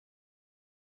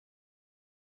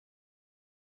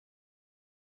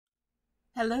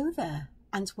Hello there,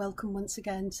 and welcome once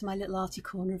again to my little arty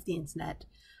corner of the internet.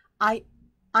 I'm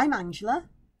Angela,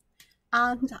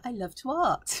 and I love to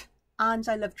art. And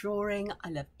I love drawing, I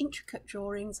love intricate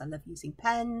drawings, I love using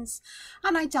pens,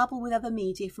 and I dabble with other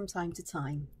media from time to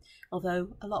time, although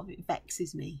a lot of it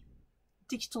vexes me.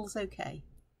 Digital's okay,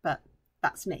 but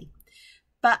that's me.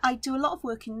 But I do a lot of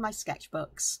work in my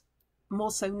sketchbooks,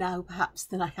 more so now perhaps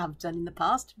than I have done in the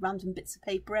past, random bits of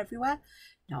paper everywhere.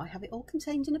 Now I have it all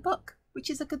contained in a book, which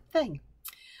is a good thing.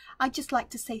 I'd just like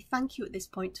to say thank you at this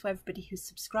point to everybody who's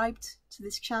subscribed to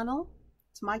this channel,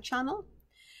 to my channel,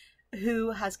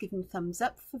 who has given thumbs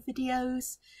up for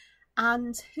videos,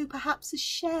 and who perhaps has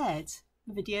shared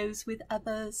the videos with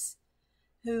others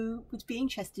who would be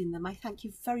interested in them. I thank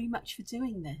you very much for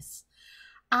doing this.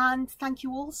 And thank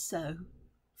you also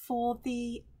for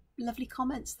the lovely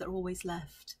comments that are always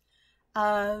left.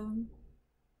 I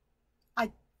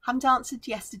haven't answered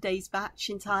yesterday's batch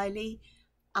entirely.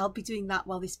 I'll be doing that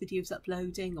while this video is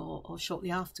uploading or shortly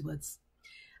afterwards.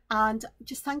 And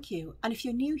just thank you. And if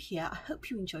you're new here, I hope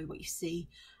you enjoy what you see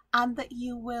and that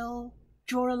you will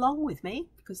draw along with me,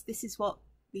 because this is what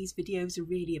these videos are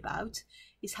really about,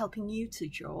 is helping you to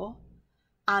draw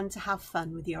and to have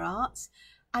fun with your art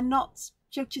and not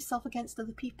judge yourself against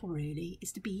other people. Really,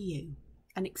 is to be you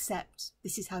and accept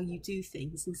this is how you do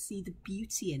things and see the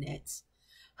beauty in it,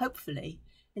 hopefully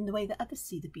in the way that others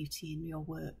see the beauty in your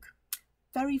work.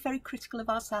 Very, very critical of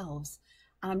ourselves,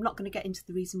 and I'm not going to get into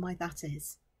the reason why that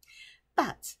is.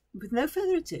 But with no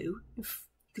further ado, you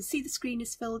can see the screen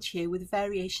is filled here with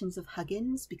variations of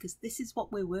Huggins, because this is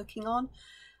what we're working on.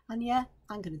 And yeah,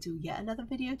 I'm going to do yet another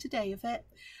video today of it.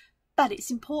 But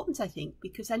it's important, I think,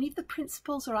 because any of the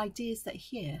principles or ideas that are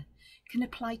here can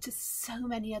apply to so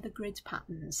many other grid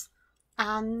patterns.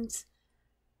 And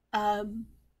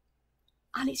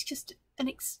it's just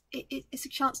it's a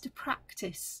chance to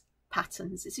practice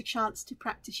patterns. It's a chance to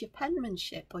practice your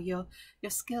penmanship or your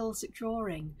skills at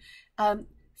drawing.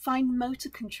 Fine motor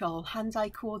control, hand-eye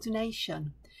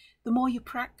coordination. The more you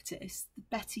practice, the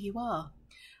better you are.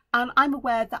 And I'm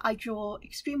aware that I draw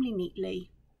extremely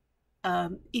neatly,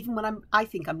 even when I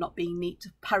think I'm not being neat.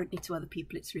 Apparently to other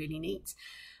people it's really neat.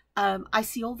 I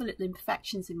see all the little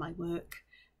imperfections in my work,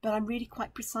 but I'm really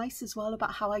quite precise as well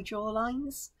about how I draw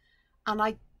lines. And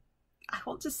I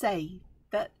want to say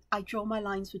that I draw my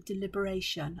lines with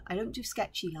deliberation. I don't do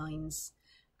sketchy lines.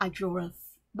 I draw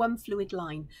one fluid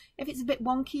line. If it's a bit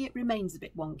wonky, it remains a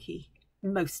bit wonky,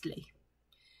 mostly.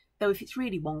 Though if it's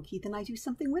really wonky, then I do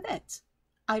something with it.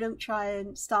 I don't try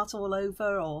and start all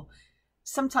over, or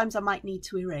sometimes I might need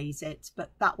to erase it,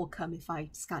 but that will come if I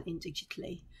scan in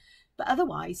digitally. But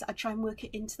otherwise, I try and work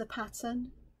it into the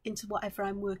pattern, into whatever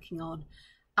I'm working on,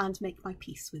 and make my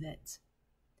peace with it.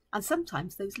 And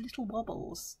sometimes those little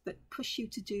wobbles that push you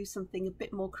to do something a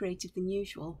bit more creative than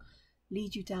usual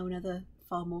lead you down other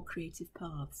far more creative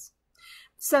paths.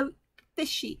 So this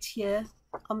sheet here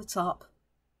on the top,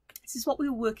 this is what we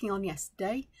were working on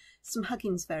yesterday, some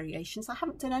Huggins variations. I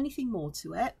haven't done anything more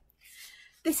to it.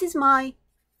 This is my,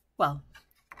 well,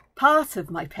 part of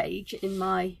my page in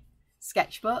my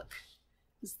sketchbook.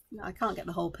 I can't get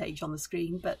the whole page on the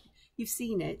screen, but you've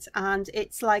seen it, and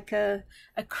it's like a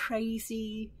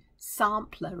crazy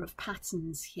sampler of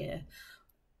patterns here.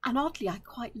 And oddly, I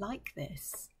quite like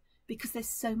this because there's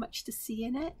so much to see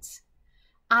in it,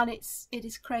 and it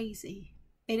is crazy.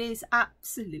 It is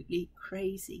absolutely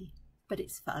crazy, but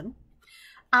it's fun,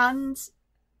 and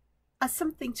as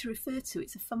something to refer to,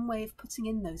 it's a fun way of putting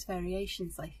in those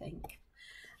variations, I think.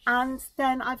 And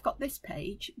then I've got this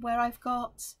page where I've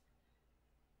got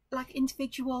like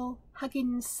individual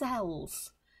Huggins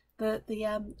cells,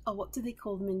 oh, what do they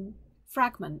call them in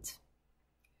fragments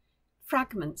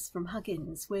from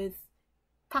Huggins with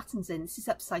patterns in. This is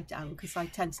upside down because I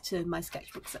tend to turn my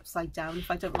sketchbooks upside down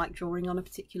if I don't like drawing on a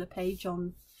particular page.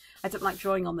 I don't like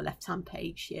drawing on the left hand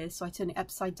page here, so I turn it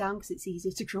upside down because it's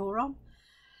easier to draw on.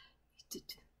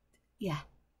 Yeah,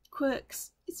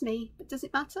 quirks, it's me, but does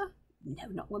it matter? No,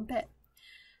 not one bit.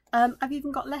 I've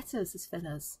even got letters as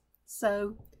fillers,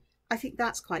 so I think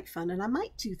that's quite fun, and I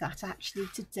might do that actually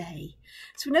today.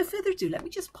 So with no further ado, let me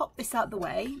just pop this out of the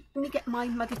way. Let me get my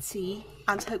mug of tea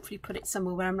and hopefully put it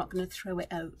somewhere where I'm not going to throw it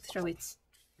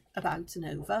about and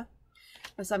over,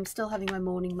 as I'm still having my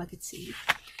morning mug of tea.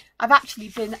 I've actually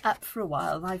been up for a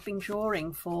while, and I've been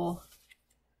drawing for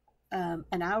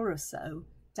an hour or so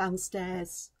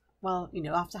downstairs, well, you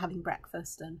know, after having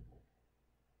breakfast and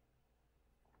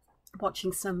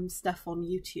watching some stuff on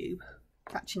YouTube,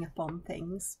 catching up on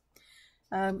things.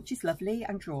 Which is lovely,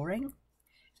 and drawing.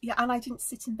 Yeah, and I didn't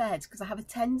sit in bed because I have a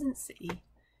tendency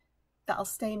that I'll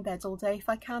stay in bed all day if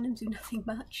I can and do nothing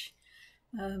much.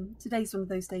 Today's one of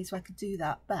those days where I could do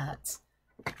that, but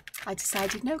I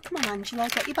decided, no, come on, Angela,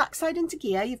 get your backside into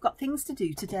gear. You've got things to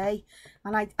do today.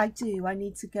 And I do. I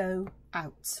need to go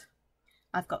out.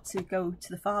 I've got to go to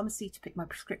the pharmacy to pick my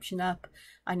prescription up.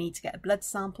 I need to get a blood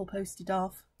sample posted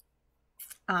off.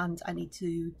 And I need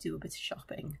to do a bit of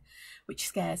shopping, which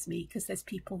scares me because there's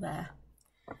people there.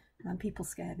 And people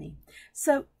scare me.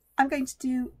 So I'm going to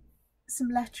do some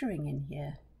lettering in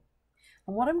here.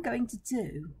 And what I'm going to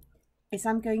do is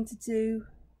I'm going to do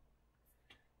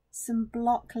some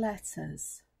block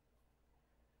letters.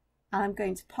 And I'm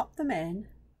going to pop them in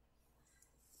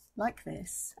like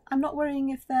this. I'm not worrying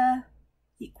if they're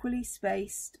equally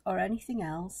spaced or anything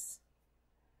else.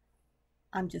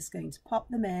 I'm just going to pop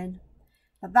them in.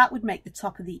 Now that would make the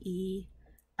top of the E.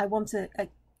 I do want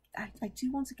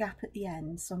a gap at the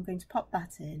end, so I'm going to pop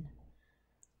that in.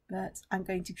 But I'm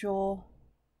going to draw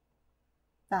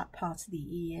that part of the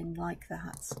E in like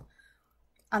that.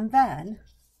 And then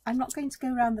I'm not going to go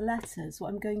around the letters. What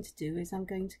I'm going to do is I'm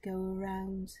going to go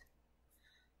around,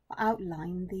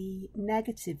 outline the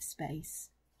negative space.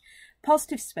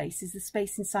 Positive space is the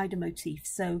space inside a motif.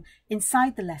 So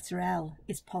inside the letter L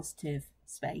is positive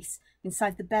space.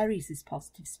 Inside the berries is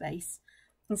positive space.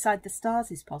 Inside the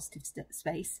stars is positive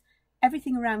space.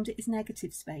 Everything around it is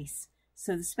negative space.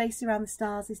 So the space around the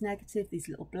stars is negative. These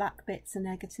little black bits are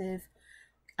negative.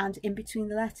 And in between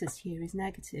the letters here is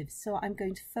negative. So I'm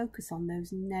going to focus on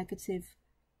those negative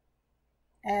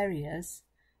areas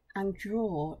and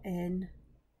draw in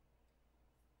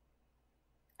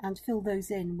and fill those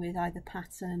in with either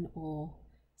pattern or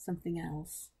something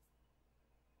else.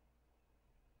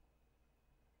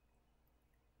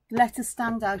 The letters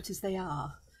stand out as they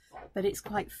are, but it's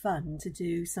quite fun to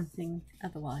do something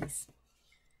otherwise.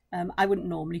 I wouldn't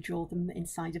normally draw them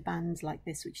inside a band like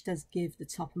this, which does give the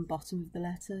top and bottom of the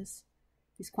letters.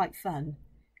 It's quite fun.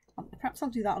 Perhaps I'll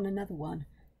do that on another one,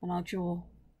 and I'll do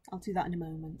that in a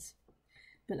moment.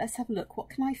 But let's have a look. What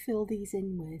can I fill these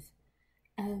in with?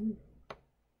 I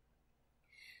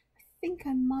think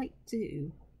I might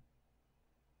do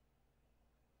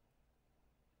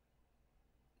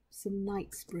some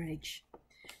Knightsbridge.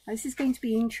 Now, this is going to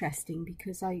be interesting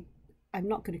because I'm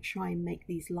not going to try and make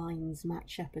these lines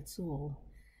match up at all,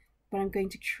 but I'm going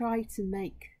to try to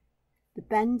make the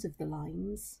bend of the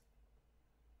lines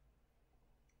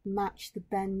match the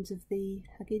bend of the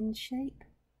Huggins shape.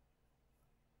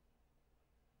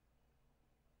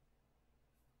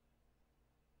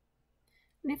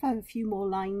 And if I have a few more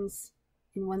lines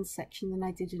in one section than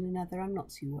I did in another, I'm not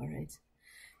too worried.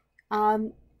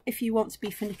 If you want to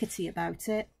be finicky about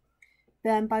it,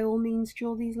 then by all means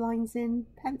draw these lines in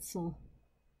pencil.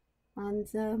 And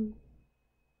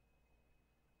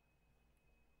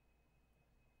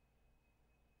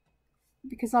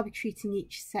because I'll be treating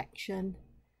each section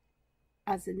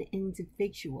as an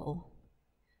individual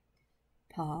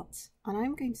part, and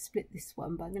I'm going to split this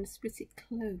one, but I'm going to split it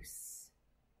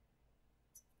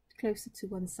closer to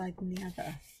one side than the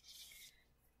other.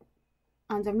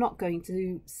 And I'm not going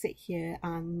to sit here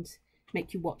and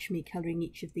make you watch me colouring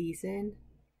each of these in,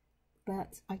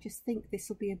 but I just think this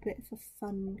will be a bit of a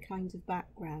fun kind of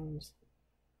background.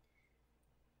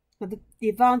 Now the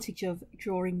advantage of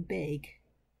drawing big,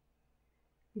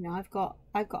 you know, I've got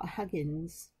a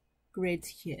Huggins grid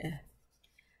here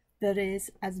that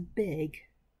is as big,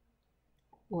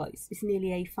 well, it's nearly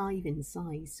A5 in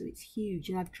size, so it's huge,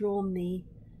 and I've drawn the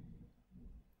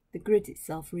grid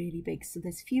itself really big. So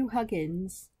there's few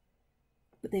Huggins,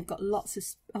 but they've got lots of,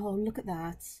 oh, look at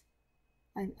that.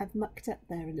 I've mucked up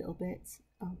there a little bit.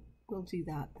 Oh, we'll do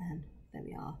that then. There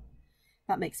we are.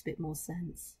 That makes a bit more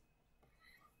sense.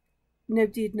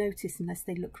 Nobody would notice unless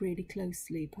they look really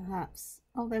closely, perhaps.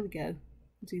 Oh, there we go.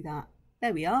 Do that.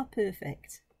 There we are.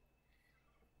 Perfect.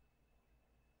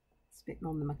 It's a bit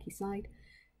more on the mucky side.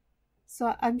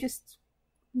 So I'm just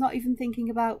not even thinking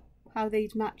about how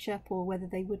they'd match up or whether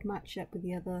they would match up with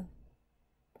the other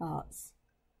parts.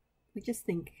 I just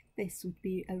think this would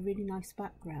be a really nice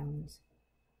background.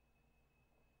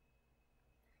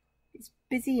 It's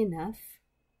busy enough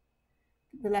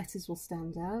that the letters will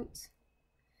stand out.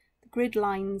 The grid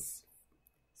lines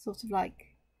sort of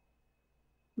like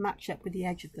match up with the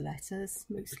edge of the letters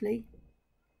mostly.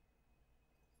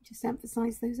 Just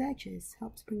emphasise those edges,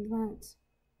 help to bring them out.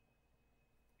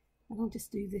 And I'll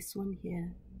just do this one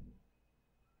here.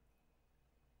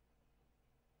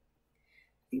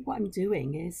 I think what I'm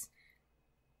doing is,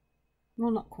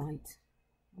 well, not quite.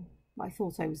 What I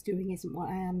thought I was doing isn't what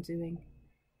I am doing.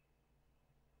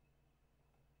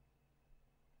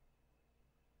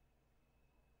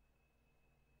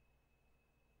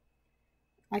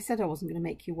 I said I wasn't going to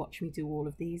make you watch me do all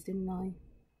of these, didn't I?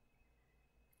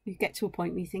 you get to a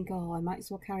point where you think, oh, I might as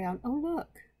well carry on. Oh,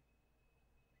 look,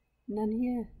 none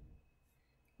here.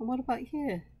 And what about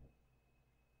here?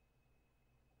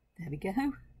 There we go.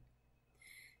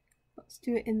 Let's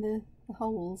do it in the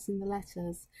holes in the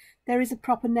letters. There is a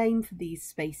proper name for these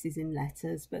spaces in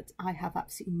letters, but I have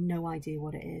absolutely no idea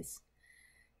what it is.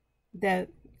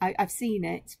 I've seen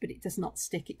it, but it does not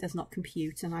stick, it does not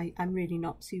compute, and I'm really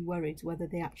not too worried whether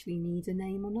they actually need a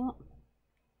name or not.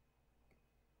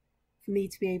 For me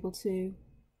to be able to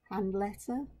hand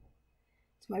letter,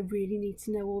 do I really need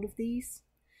to know all of these?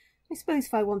 I suppose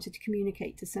if I wanted to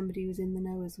communicate to somebody who's in the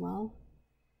know as well,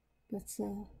 but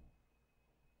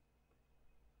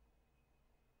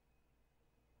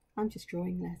I'm just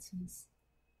drawing letters.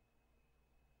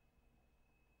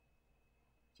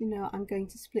 Do you know, I'm going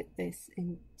to split this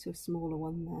into a smaller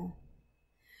one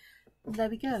there. There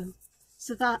we go.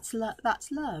 So that's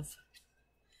love.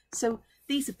 So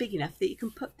these are big enough that you can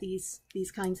put these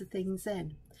kinds of things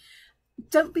in.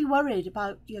 Don't be worried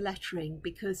about your lettering,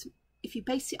 because if you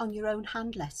base it on your own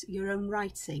hand letter, your own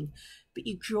writing, but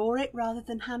you draw it rather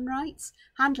than handwrite.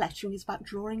 Hand lettering is about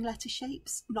drawing letter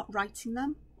shapes, not writing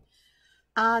them.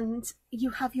 And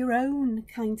you have your own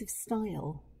kind of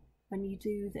style when you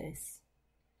do this.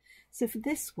 So for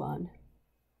this one,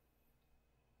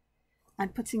 I'm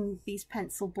putting these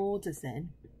pencil borders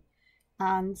in,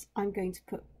 and I'm going to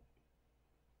put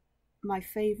my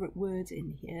favourite word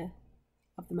in here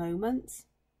of the moment.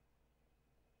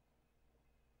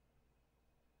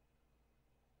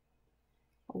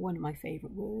 Or one of my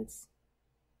favourite words.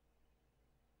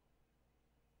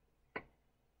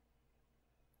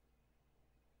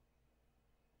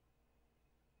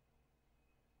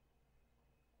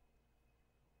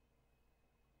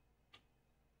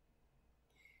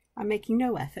 I'm making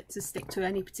no effort to stick to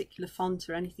any particular font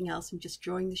or anything else. I'm just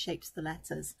drawing the shapes of the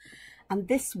letters. And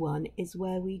this one is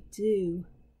where we do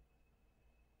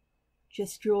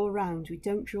just draw around. We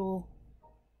don't draw,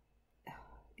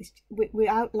 we're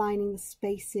outlining the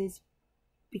spaces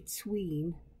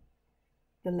between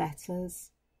the letters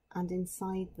and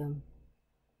inside them.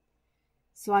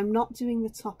 So I'm not doing the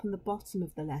top and the bottom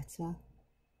of the letter,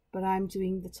 but I'm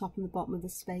doing the top and the bottom of the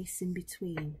space in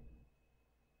between.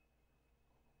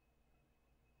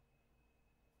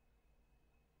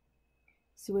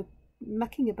 So we're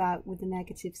mucking about with the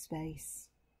negative space.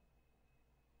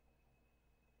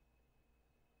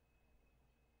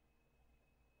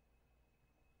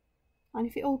 And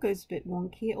if it all goes a bit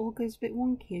wonky, it all goes a bit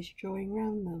wonky as you're drawing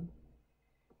around them.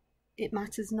 It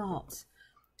matters not.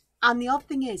 And the odd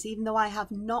thing is, even though I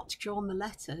have not drawn the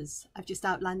letters, I've just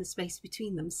outlined the space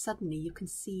between them, suddenly you can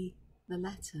see the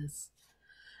letters.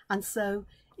 And so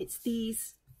it's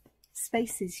these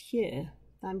spaces here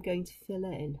that I'm going to fill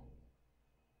in.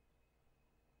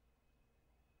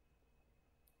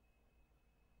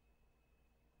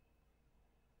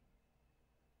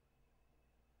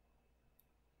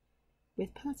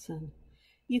 With pattern.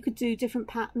 You could do different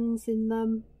patterns in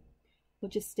them, or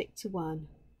just stick to one.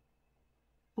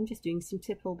 I'm just doing some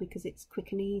tipple because it's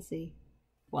quick and easy.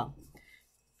 Well,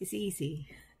 it's easy,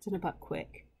 I don't know about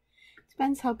quick.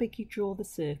 Depends how big you draw the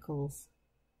circles,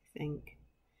 I think.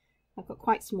 I've got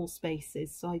quite small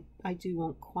spaces, so I do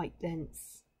want quite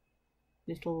dense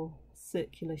little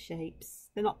circular shapes.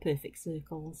 They're not perfect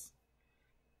circles.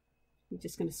 I'm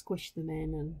just going to squish them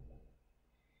in, and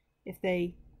if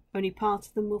they only part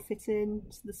of them will fit in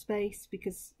to the space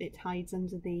because it hides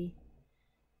under the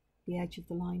edge of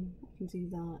the line, I can do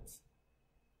that.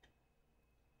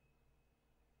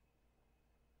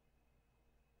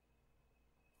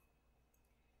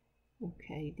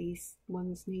 Okay, these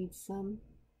ones need some.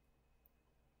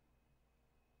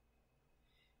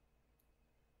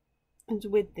 And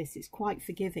with this, it's quite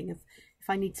forgiving of if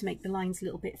I need to make the lines a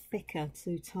little bit thicker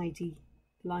to tidy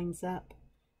lines up.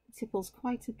 The tipple's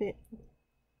quite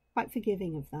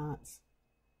forgiving of that,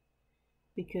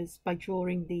 because by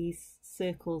drawing these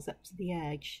circles up to the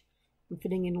edge and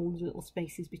filling in all the little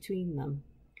spaces between them,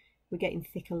 we're getting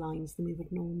thicker lines than we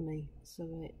would normally,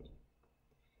 so it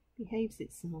behaves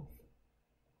itself.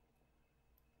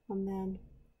 And then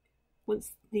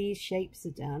once these shapes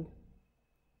are done,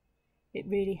 it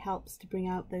really helps to bring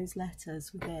out those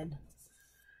letters within,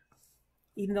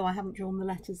 even though I haven't drawn the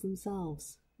letters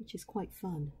themselves, which is quite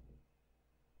fun.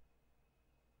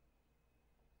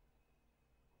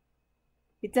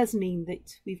 It does mean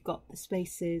that we've got the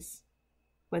spaces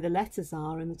where the letters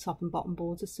are and the top and bottom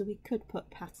borders, so we could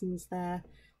put patterns there.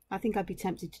 I think I'd be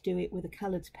tempted to do it with a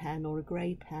coloured pen or a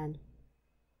grey pen,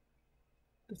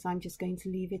 but I'm just going to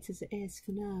leave it as it is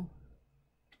for now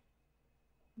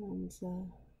and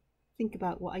think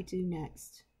about what I do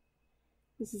next.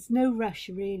 There's no rush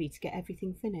really to get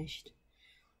everything finished.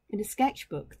 In a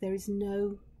sketchbook, there is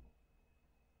no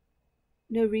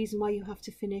reason why you have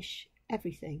to finish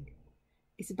everything.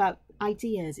 It's about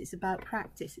ideas, it's about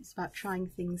practice, it's about trying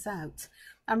things out.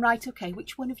 And right, okay,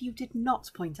 which one of you did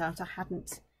not point out I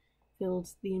hadn't filled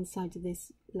the inside of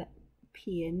this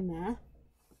P in there?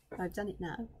 I've done it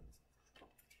now.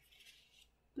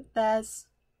 But there's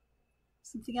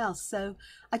something else. So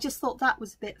I just thought that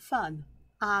was a bit fun,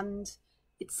 and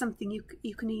it's something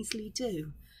you can easily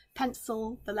do.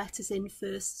 Pencil the letters in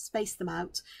first, space them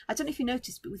out. I don't know if you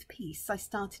noticed, but with peace I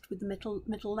started with the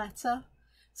middle letter.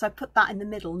 So I put that in the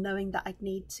middle, knowing that I'd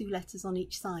need 2 letters on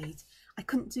each side. I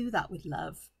couldn't do that with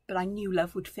love, but I knew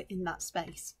love would fit in that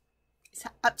space. It's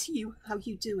up to you how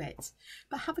you do it,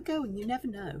 but have a go and you never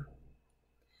know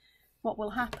what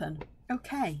will happen.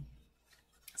 Okay,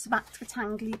 so back to the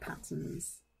tangly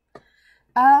patterns.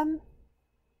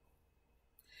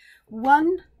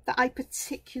 One that I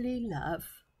particularly love,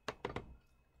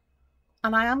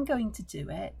 and I am going to do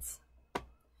it,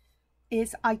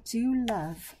 is I do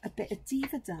love a bit of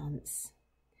diva dance.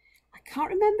 I can't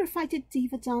remember if I did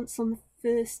diva dance on the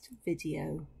first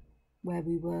video where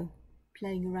we were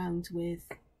playing around with,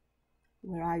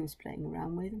 where I was playing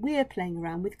around with, we're playing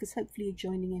around with, because hopefully you're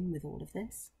joining in with all of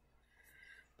this,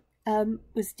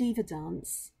 was diva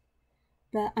dance.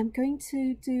 But I'm going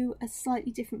to do a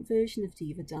slightly different version of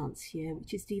diva dance here,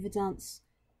 which is diva dance,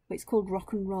 it's called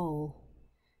rock and roll,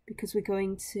 because we're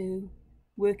going to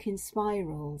work in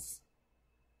spirals.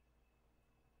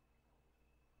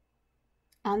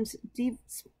 And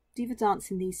diva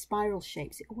dance in these spiral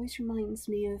shapes, it always reminds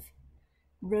me of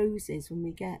roses when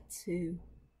we get to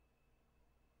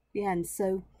the end.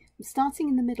 So I'm starting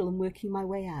in the middle and working my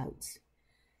way out,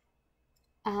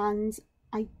 and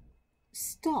I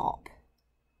stop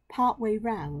part way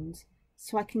round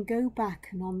so I can go back,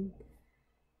 and on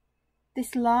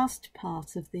this last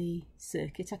part of the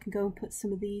circuit I can go and put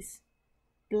some of these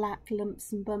black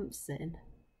lumps and bumps in,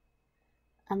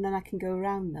 and then I can go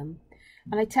around them.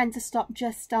 And I tend to stop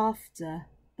just after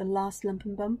the last lump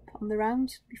and bump on the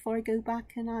round before I go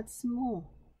back and add some more.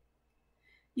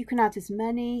 You can add as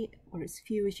many or as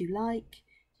few as you like.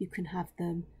 You can have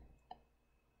them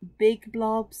big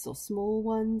blobs or small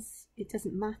ones, it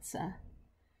doesn't matter.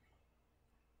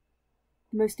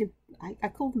 I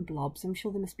call them blobs, I'm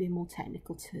sure there must be a more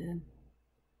technical term.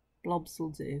 Blobs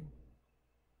will do.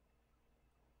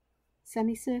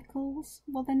 Semicircles?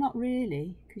 Well, they're not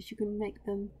really, because you can make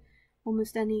them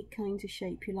almost any kind of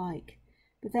shape you like.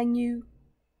 But then you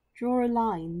draw a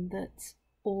line that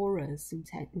auras in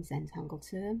Zentangle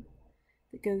term,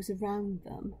 that goes around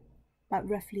them, about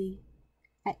roughly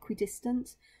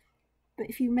equidistant. But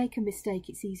if you make a mistake,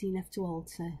 it's easy enough to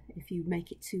alter if you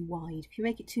make it too wide. If you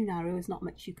make it too narrow, there's not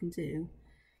much you can do.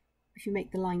 If you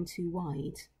make the line too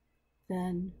wide,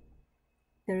 then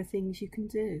there are things you can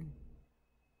do.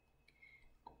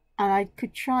 And I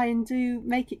could try and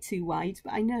make it too wide,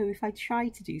 but I know if I try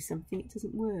to do something, it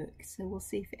doesn't work. So we'll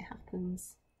see if it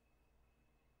happens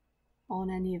on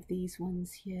any of these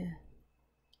ones here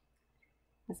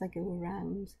as I go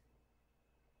around.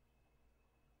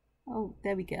 Oh,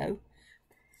 there we go.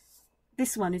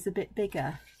 This one is a bit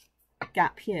bigger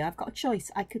gap here. I've got a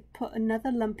choice. I could put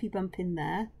another lumpy bump in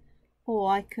there,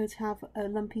 or I could have a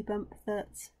lumpy bump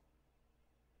that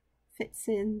fits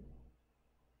in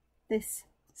this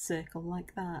circle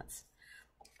like that.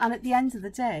 And at the end of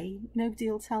the day, nobody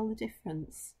will tell the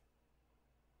difference.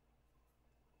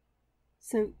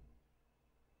 So,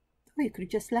 well, you could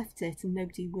have just left it and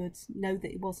nobody would know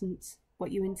that it wasn't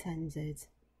what you intended.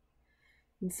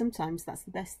 And sometimes that's the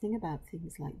best thing about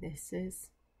things like this, is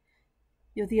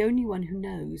you're the only one who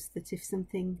knows that if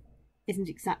something isn't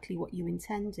exactly what you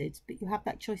intended, but you have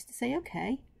that choice to say,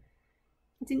 okay,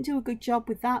 I didn't do a good job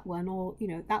with that one, or, you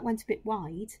know, that went a bit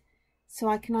wide, so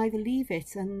I can either leave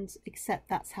it and accept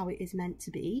that's how it is meant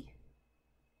to be,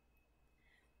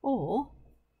 or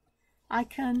I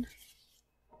can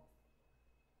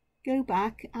go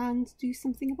back and do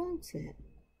something about it.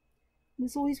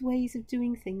 There's always ways of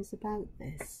doing things about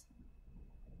this.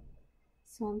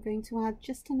 So I'm going to add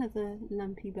just another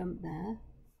lumpy bump there.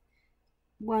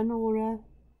 One aura,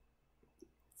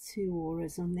 2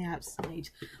 auras on the outside.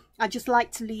 I just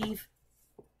like to leave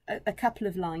a couple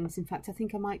of lines. In fact, I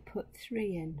think I might put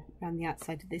 3 in around the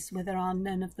outside of this where there are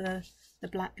none of the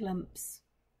black lumps.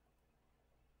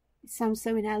 It sounds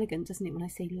so inelegant, doesn't it, when I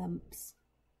say lumps?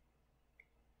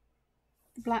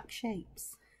 The black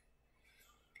shapes.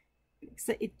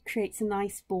 So it creates a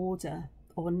nice border,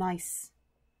 or a nice,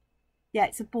 yeah,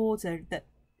 it's a border that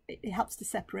it helps to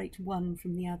separate one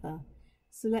from the other.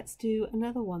 So let's do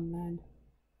another one then.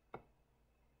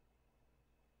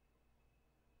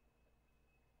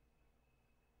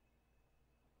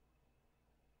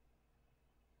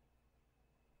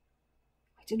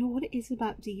 I don't know what it is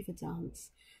about Diva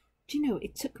Dance. Do you know,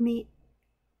 it took me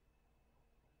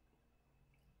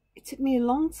a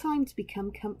long time to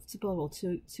become comfortable or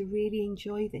to really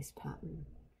enjoy this pattern.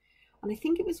 And I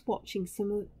think it was watching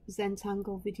some of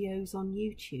Zentangle videos on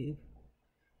YouTube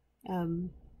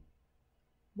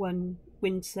one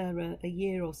winter a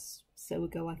year or so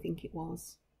ago, I think it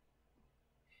was.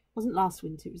 It wasn't last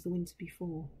winter, it was the winter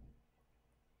before,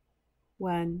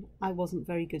 when I wasn't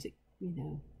very good at, you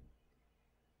know,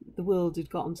 the world had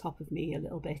got on top of me a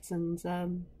little bit, and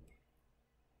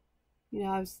you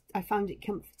know, I found it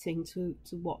comforting to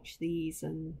watch these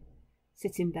and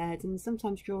sit in bed and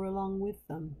sometimes draw along with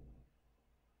them.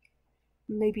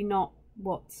 Maybe not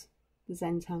what the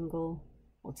Zentangle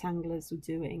or Tanglers were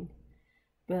doing,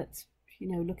 but you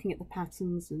know, looking at the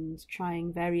patterns and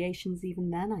trying variations even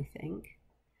then, I think,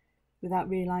 without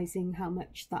realizing how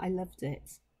much that I loved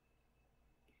it.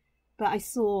 But I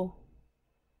saw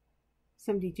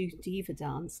somebody do Diva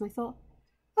Dance and I thought,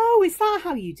 oh, is that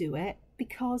how you do it?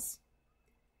 Because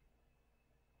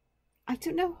I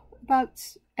don't know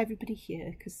about everybody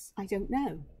here, because I don't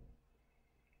know.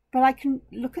 But I can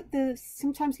look at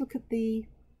sometimes look at the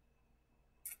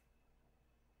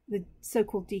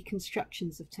so-called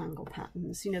deconstructions of Tangle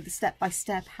patterns, you know, the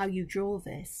step-by-step how you draw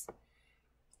this.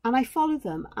 And I follow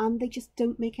them and they just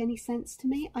don't make any sense to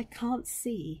me. I can't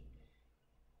see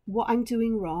what I'm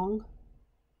doing wrong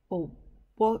or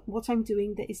what I'm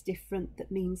doing that is different,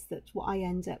 that means that what I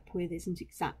end up with isn't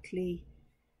exactly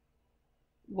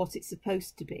what it's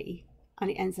supposed to be,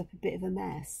 and it ends up a bit of a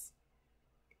mess.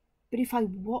 But if I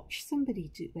watch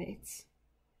somebody do it,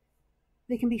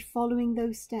 they can be following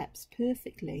those steps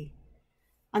perfectly,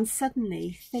 and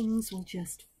suddenly things will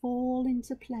just fall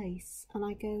into place and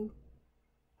I go,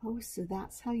 oh, so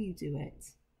that's how you do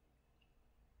it.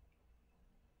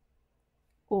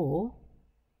 Or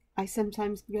I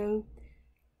sometimes go,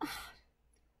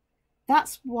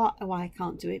 that's why I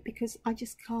can't do it, because I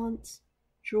just can't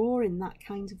draw in that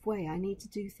kind of way. I need to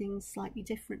do things slightly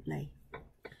differently.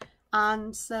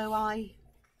 And so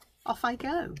off I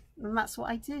go, and that's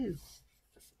what I do.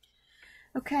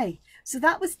 Okay, so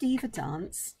that was Diva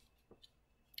Dance,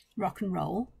 rock and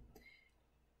roll.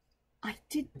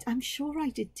 I'm sure I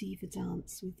did Diva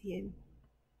Dance with you.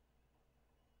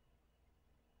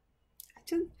 I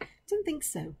don't think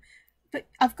so. But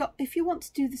I've got, if you want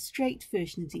to do the straight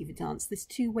version of Diva Dance, there's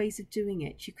two ways of doing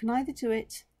it. You can either do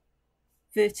it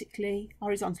vertically,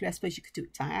 horizontally. I suppose you could do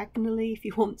it diagonally if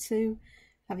you want to.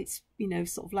 Have it, you know,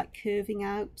 sort of like curving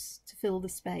out to fill the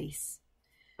space.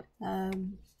 Yeah,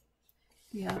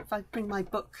 if I bring my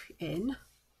book in,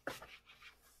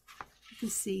 you can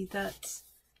see that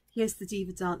here's the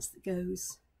Diva Dance that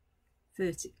goes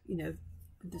vertical, you know,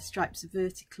 the stripes are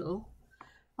vertical.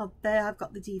 Oh, there I've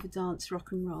got the Diva Dance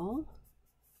rock and roll.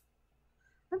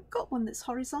 I've got one that's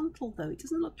horizontal though. It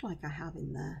doesn't look like I have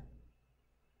in there.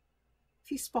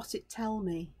 If you spot it, tell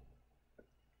me.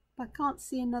 But I can't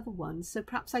see another one, so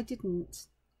perhaps I didn't.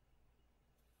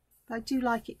 But I do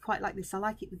like it quite like this. I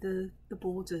like it with the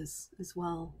borders as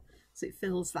well, so it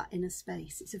fills that inner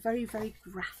space. It's a very, very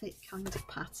graphic kind of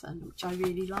pattern, which I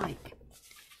really like.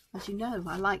 As you know,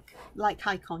 I like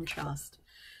high contrast.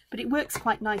 But it works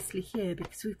quite nicely here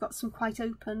because we've got some quite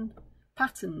open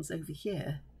patterns over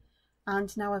here.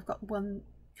 And now I've got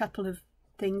couple of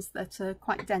things that are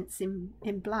quite dense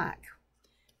in black.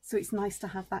 So it's nice to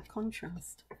have that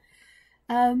contrast.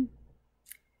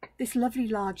 This lovely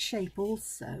large shape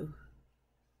also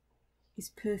is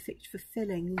perfect for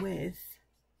filling with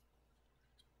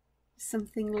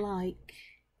something like,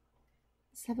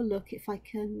 let's have a look if I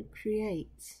can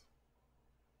create,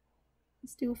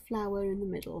 let's do a flower in the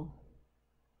middle.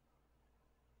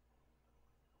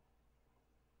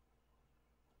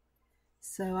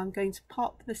 So I'm going to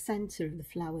pop the centre of the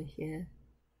flower here.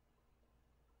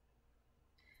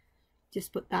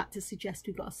 Just put that to suggest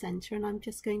we've got a centre, and I'm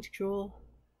just going to draw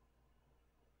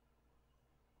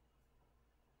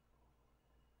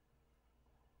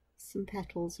some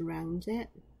petals around it.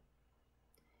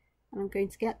 And I'm going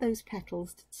to get those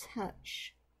petals to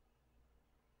touch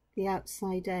the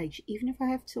outside edge, even if I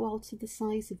have to alter the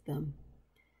size of them.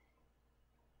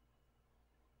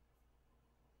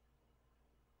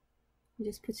 I'm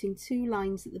just putting 2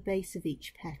 lines at the base of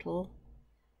each petal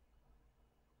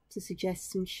to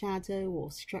suggest some shadow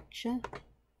or structure,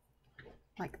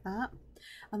 like that.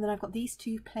 And then I've got these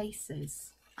 2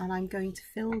 places, and I'm going to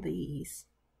fill these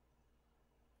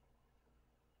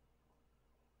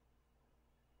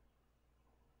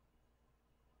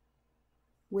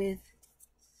with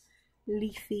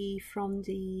leafy,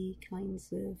 frondy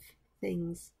kinds of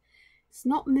things. It's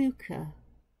not muka,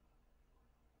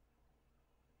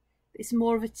 It's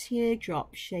more of a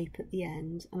teardrop shape at the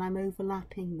end, and I'm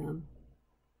overlapping them.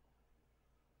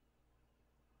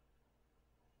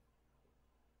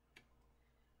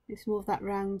 It's more of that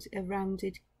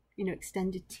rounded, you know,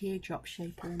 extended teardrop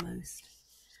shape almost.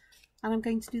 And I'm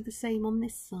going to do the same on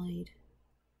this side.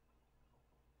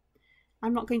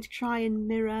 I'm not going to try and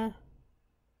mirror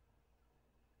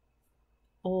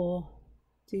or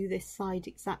do this side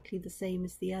exactly the same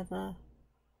as the other.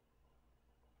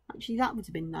 Actually, that would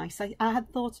have been nice. I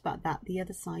had thought about that, the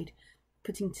other side,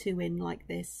 putting two in like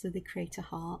this so they create a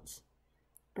heart,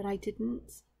 but I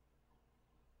didn't.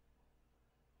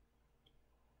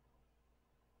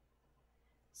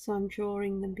 So I'm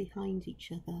drawing them behind each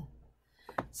other.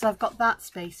 So I've got that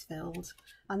space filled,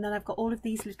 and then I've got all of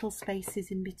these little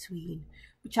spaces in between,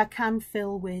 which I can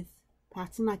fill with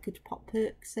pattern. I could pop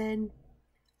perks in,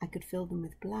 I could fill them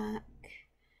with black,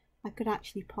 I could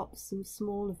actually pop some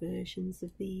smaller versions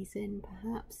of these in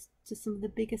perhaps to some of the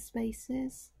bigger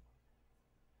spaces.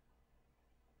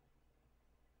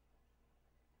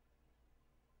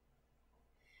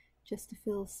 Just to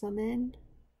fill some in,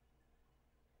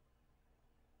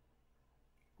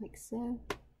 like so,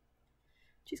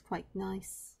 which is quite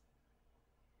nice.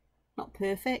 Not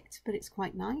perfect, but it's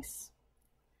quite nice.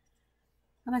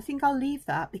 And I think I'll leave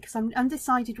that because I'm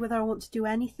undecided whether I want to do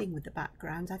anything with the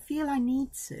background. I feel I need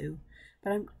to,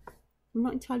 but I'm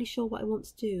not entirely sure what I want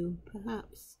to do.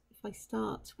 Perhaps if I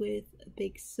start with a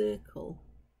big circle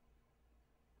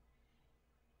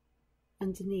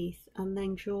underneath and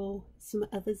then draw some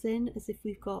others in as if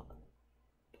we've got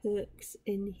perks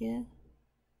in here.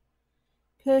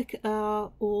 Perk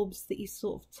are orbs that you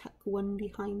sort of tuck one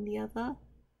behind the other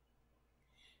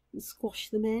and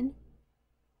squash them in.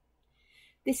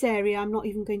 This area I'm not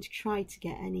even going to try to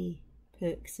get any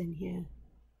perks in here.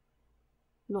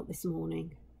 Not this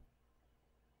morning.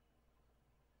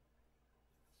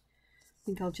 I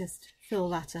think I'll just fill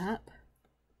that up.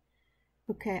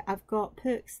 Okay, I've got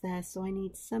perks there, so I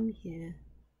need some here.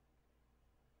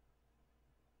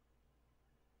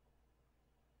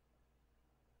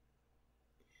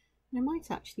 I might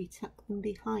actually tuck them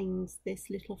behind this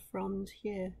little frond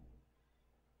here.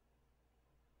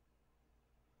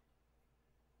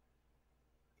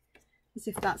 As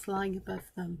if that's lying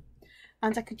above them.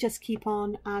 And I could just keep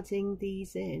on adding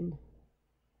these in.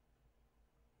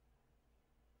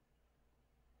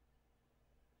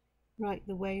 Right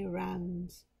the way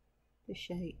around the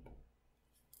shape.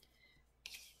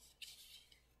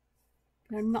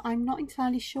 But I'm not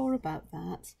entirely sure about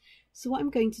that. So what I'm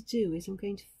going to do is I'm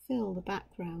going to fill the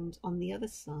background on the other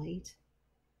side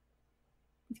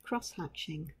with cross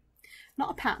hatching.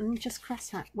 Not a pattern, just cross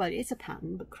hatch. Well, it is a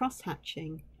pattern, but cross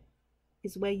hatching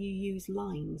is where you use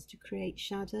lines to create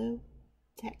shadow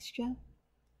texture.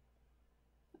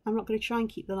 I'm not going to try and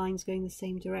keep the lines going the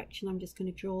same direction. I'm just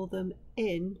going to draw them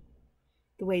in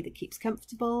the way that keeps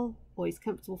comfortable, or is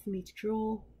comfortable for me to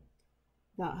draw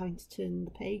without having to turn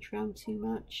the page around too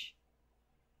much.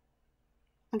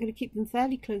 I'm going to keep them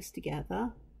fairly close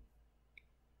together.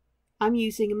 I'm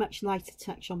using a much lighter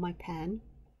touch on my pen,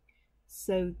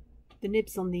 so the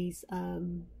nibs on these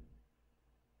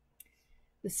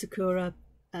the Sakura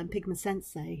Pigma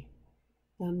Sensei,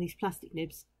 these plastic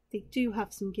nibs, they do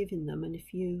have some give in them, and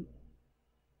if you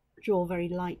draw very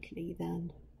lightly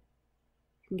then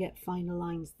you can get finer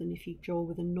lines than if you draw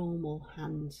with a normal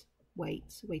hand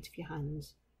weight of your hand,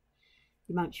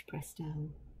 the amount you press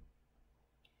down.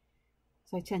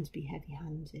 So I tend to be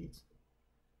heavy-handed,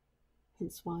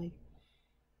 hence why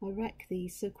I wreck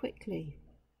these so quickly.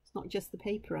 It's not just the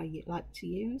paper I like to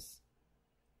use,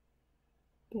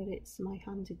 but it's my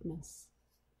handedness.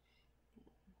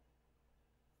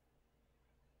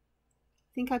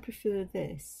 I think I prefer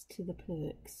this to the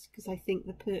perks because I think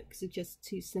the perks are just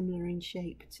too similar in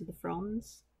shape to the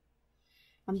fronds,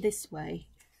 and this way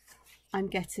I'm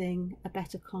getting a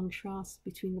better contrast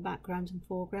between the background and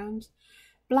foreground.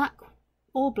 Black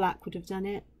would have done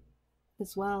it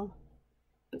as well,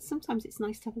 but sometimes it's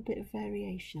nice to have a bit of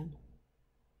variation,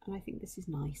 and I think this is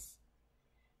nice.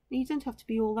 You don't have to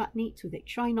be all that neat with it.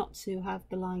 Try not to have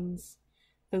the lines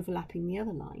overlapping the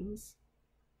other lines,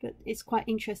 but it's quite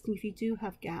interesting if you do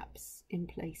have gaps in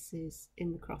places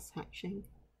in the cross hatching,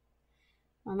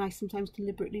 and I sometimes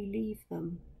deliberately leave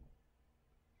them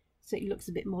so it looks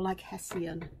a bit more like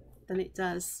Hessian than it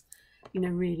does, you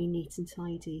know, really neat and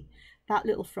tidy. That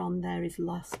little frond there is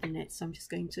lost in it, so I'm just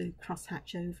going to cross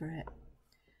hatch over it,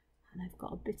 and I've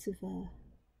got a bit of a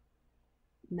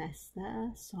mess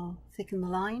there, so I'll thicken the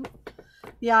line.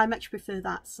 Yeah, I much prefer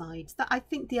that side. I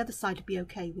think the other side would be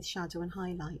okay with shadow and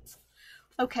highlight.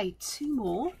 Okay, two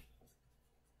more.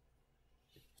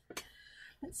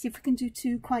 Let's see if we can do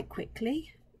 2 quite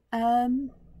quickly. Tell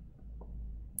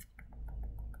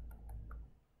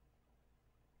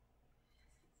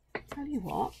you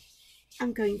what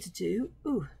I'm going to do.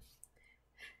 Ooh,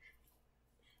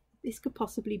 this could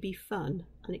possibly be fun,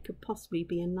 and it could possibly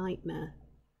be a nightmare.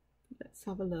 Let's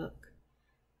have a look.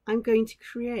 I'm going to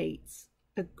create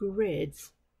a grid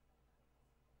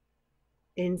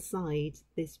inside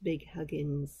this big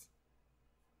Huggins.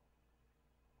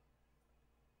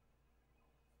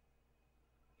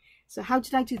 So how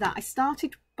did I do that? I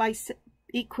started by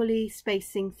equally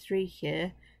spacing 3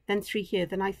 here, then 3 here.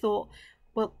 Then I thought,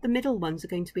 well, the middle ones are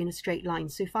going to be in a straight line.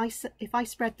 So if I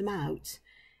spread them out,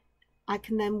 I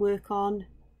can then work on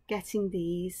getting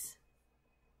these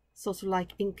sort of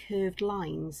like in curved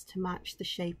lines to match the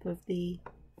shape of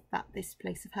this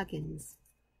place of Huggins.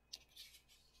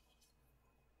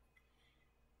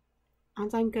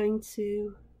 And I'm going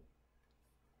to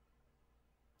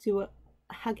do a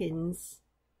Huggins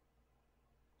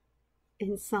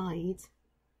inside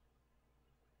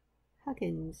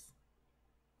Huggins.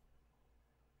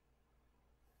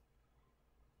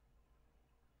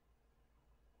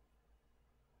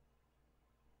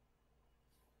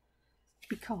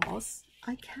 Because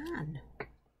I can.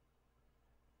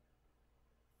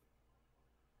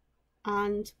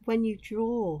 And when you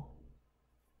draw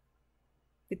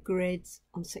the grids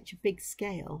on such a big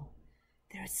scale,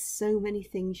 there are so many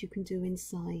things you can do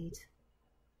inside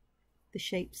the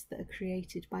shapes that are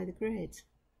created by the grid.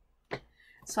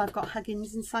 So I've got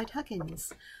Huggins inside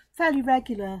Huggins. Fairly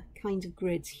regular kind of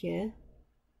grids here.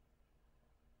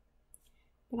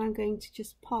 But I'm going to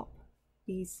just pop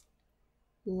these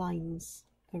lines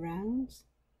around,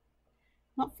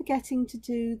 not forgetting to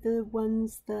do the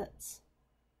ones that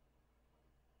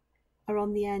are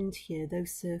on the end here, those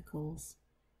circles,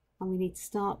 and we need to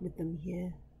start with them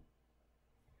here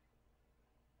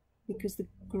because the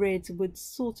grid would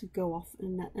sort of go off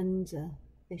and under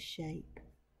this shape.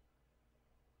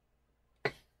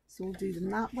 So we'll do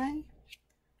them that way,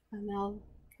 and I'll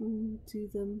do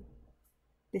them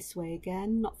this way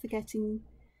again, not forgetting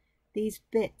these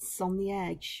bits on the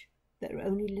edge that are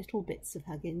only little bits of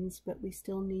Huggins, but we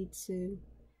still need to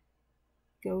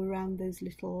go around those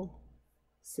little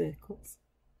circles.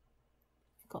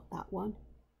 Got that one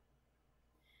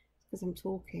because I'm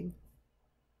talking.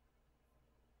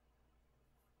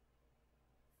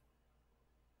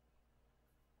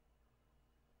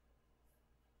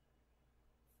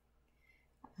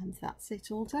 And that's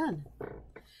it, all done.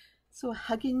 So a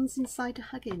Huggins inside a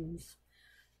Huggins.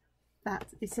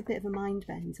 That is a bit of a mind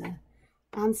bender.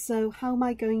 And so how am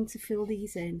I going to fill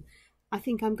these in? I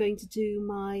think I'm going to do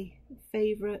my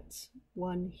favourite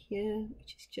one here,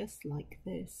 which is just like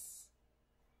this,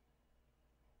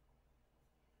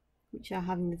 which are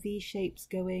having the V shapes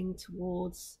going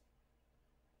towards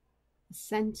the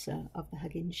centre of the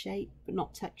Huggins shape but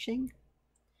not touching,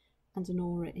 and an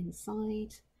aura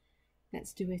inside.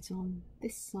 Let's do it on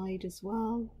this side as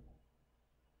well.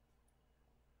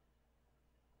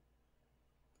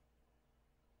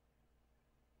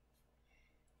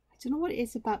 I don't know what it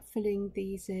is about filling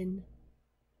these in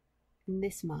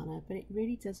this manner, but it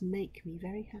really does make me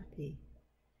very happy.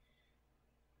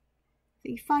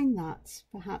 That you find that,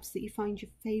 perhaps, that you find your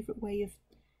favourite way of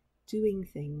doing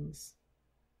things.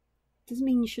 Doesn't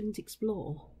mean you shouldn't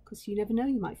explore, because you never know,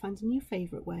 you might find a new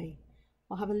favourite way,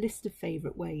 or have a list of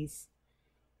favourite ways.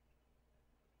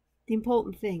 The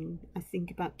important thing, I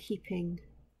think, about keeping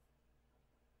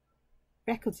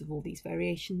records of all these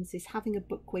variations is having a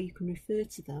book where you can refer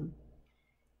to them,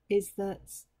 is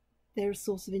that they're a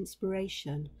source of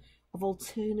inspiration, of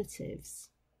alternatives.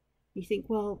 You think,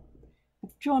 well,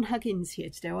 I've drawn Huggins here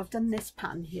today, or I've done this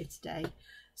pattern here today,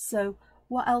 so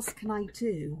what else can I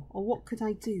do, or what could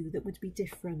I do that would be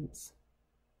different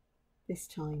this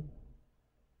time?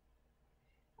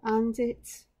 And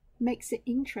it makes it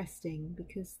interesting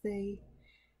because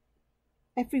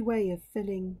every way of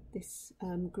filling this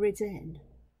grid in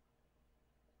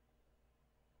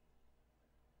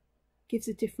gives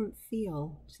a different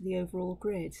feel to the overall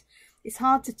grid. It's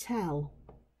hard to tell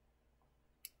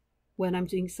when I'm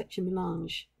doing such a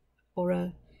melange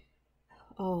or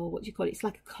what do you call it? It's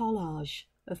like a collage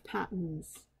of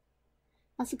patterns.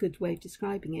 That's a good way of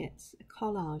describing it. A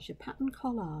collage, a pattern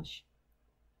collage,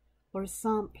 or a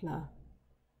sampler.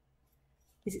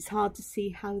 It's hard to see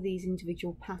how these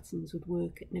individual patterns would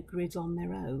work in a grid on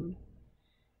their own,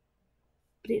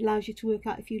 but it allows you to work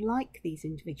out if you like these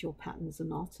individual patterns or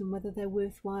not, and whether they're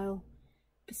worthwhile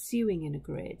pursuing in a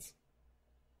grid.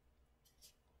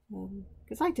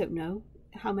 Because I don't know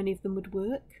how many of them would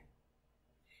work.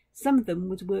 Some of them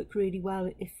would work really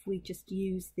well if we just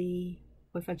use the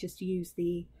or if I just use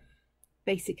the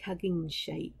basic Huggins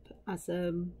shape as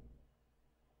a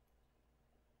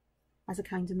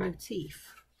kind of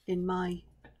motif in my,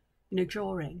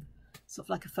 drawing, sort of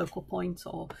like a focal point,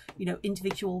 or,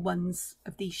 individual ones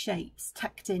of these shapes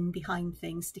tucked in behind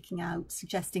things, sticking out,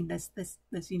 suggesting there's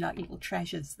like little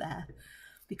treasures there,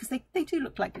 because they do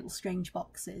look like little strange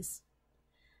boxes.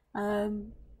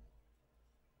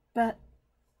 But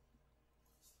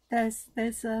there's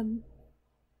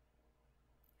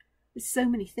so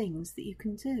many things that you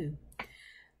can do.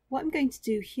 What I'm going to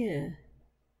do here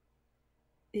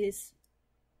is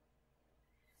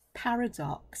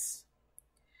paradox.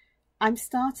 I'm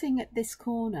starting at this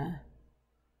corner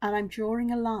and I'm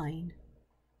drawing a line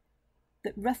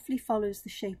that roughly follows the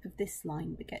shape of this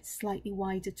line but gets slightly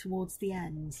wider towards the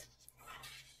end.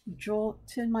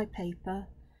 Turn my paper,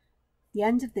 the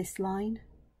end of this line,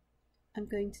 I'm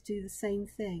going to do the same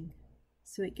thing,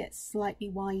 so it gets slightly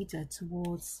wider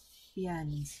towards the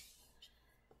end.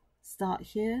 Start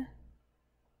here,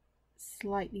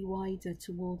 slightly wider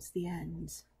towards the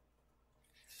end.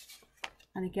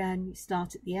 And again, you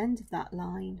start at the end of that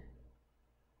line,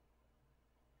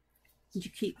 and you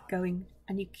keep going,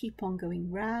 and you keep on going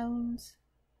round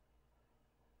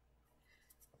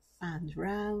and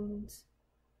round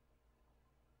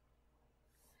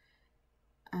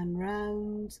and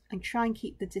round, and try and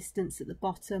keep the distance at the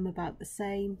bottom about the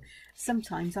same.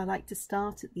 Sometimes I like to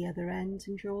start at the other end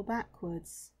and draw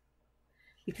backwards,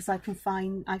 because I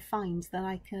find that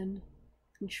I can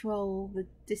control the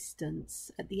distance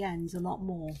at the ends a lot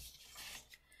more,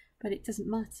 but it doesn't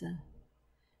matter.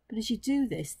 But as you do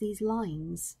this, these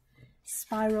lines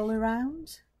spiral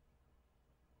around,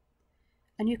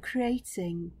 and you're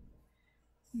creating,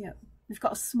 we've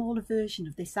got a smaller version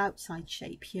of this outside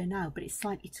shape here now, but it's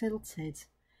slightly tilted,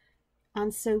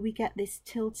 and so we get this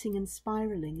tilting and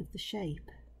spiraling of the shape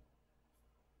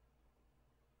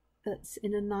that's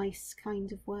in a nice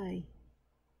kind of way.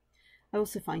 I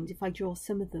also find if I draw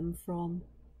some of them from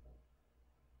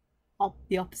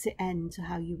the opposite end to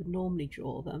how you would normally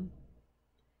draw them,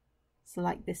 so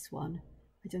like this one,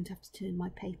 I don't have to turn my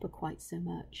paper quite so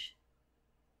much.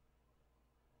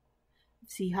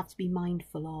 So you have to be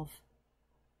mindful of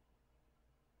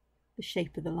the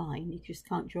shape of the line. You just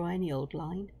can't draw any old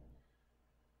line,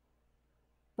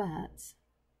 but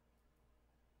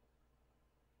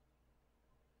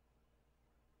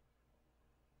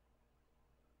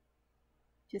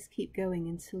just keep going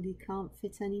until you can't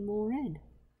fit any more in,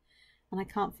 and I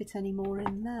can't fit any more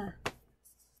in there.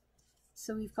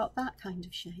 So we've got that kind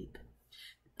of shape.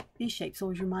 These shapes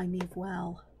always remind me of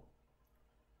well.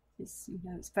 It's,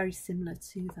 it's very similar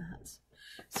to that.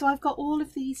 So I've got all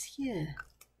of these here,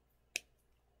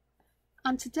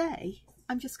 and today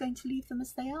I'm just going to leave them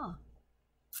as they are.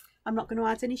 I'm not going to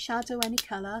add any shadow, any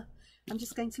colour. I'm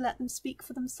just going to let them speak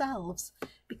for themselves,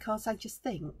 because I just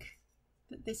think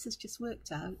that this has just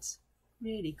worked out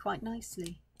really quite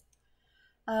nicely.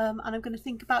 And I'm going to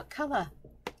think about colour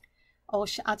or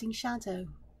adding shadow.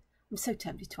 I'm so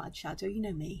tempted to add shadow, you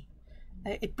know me.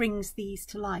 It brings these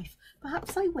to life.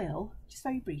 Perhaps I will, just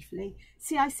very briefly.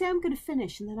 See, I say I'm going to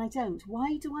finish and then I don't.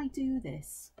 Why do I do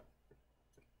this?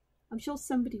 I'm sure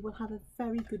somebody will have a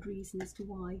very good reason as to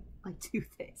why I do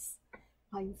this.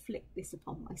 I inflict this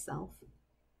upon myself.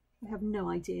 I have no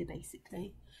idea,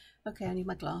 basically. Okay, I need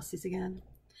my glasses again.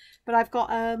 But I've got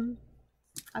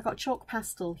chalk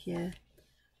pastel here,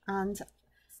 and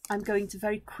I'm going to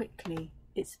very quickly,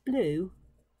 it's blue,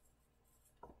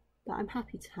 but I'm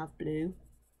happy to have blue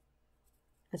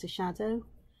as a shadow.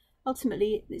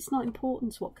 Ultimately, it's not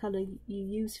important what colour you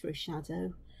use for a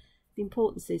shadow. The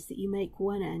importance is that you make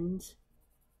one end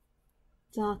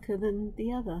darker than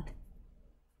the other.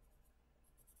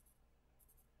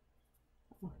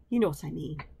 You know what I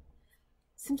mean.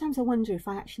 Sometimes I wonder if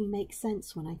I actually make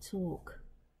sense when I talk.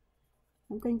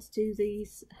 I'm going to do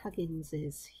these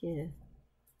Hugginses here,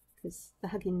 because the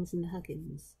Huggins and the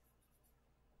Huggins.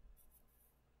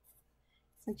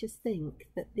 So I just think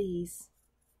that these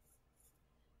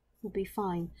will be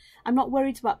fine. I'm not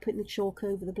worried about putting the chalk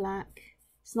over the black.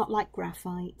 It's not like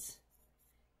graphite.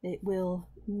 It will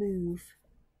move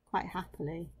quite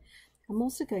happily. I'm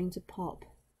also going to pop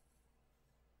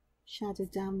shadow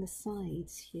down the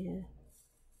sides here,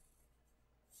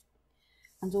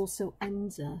 and also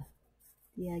under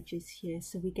the edges here,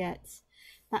 so we get,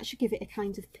 that should give it a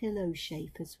kind of pillow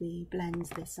shape as we blend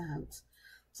this out.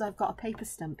 So I've got a paper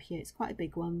stump here. It's quite a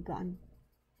big one, but I'm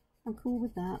cool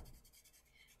with that.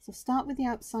 So start with the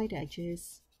outside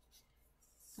edges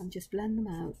and just blend them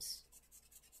out.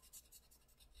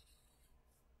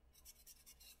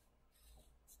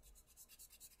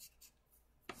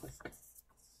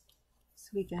 So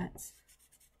So we get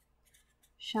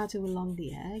shadow along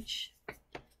the edge,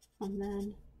 and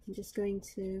then I'm just going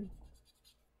to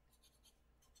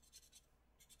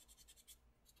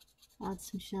add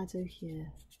some shadow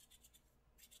here.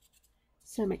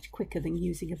 So much quicker than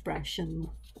using a brush and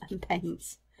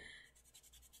paint.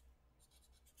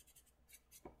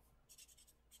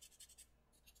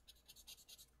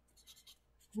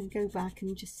 And go back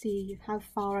and just see how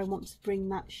far I want to bring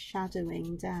that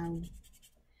shadowing down.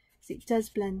 So it does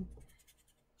blend.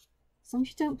 As long as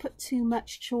you don't put too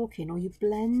much chalk in, or you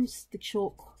blend the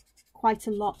chalk quite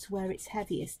a lot to where it's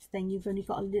heaviest, then you've only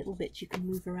got a little bit you can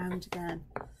move around again.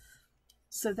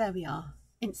 So there we are,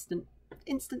 instant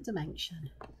dimension.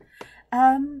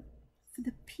 For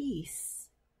the piece,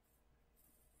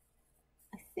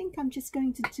 I think I'm just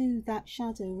going to do that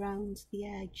shadow around the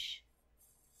edge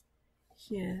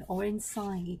here, or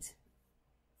inside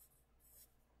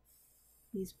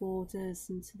these borders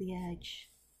and to the edge.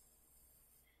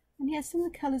 And yes, some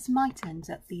of the colours might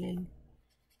end up being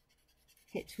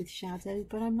hit with shadow,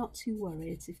 but I'm not too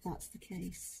worried if that's the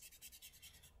case.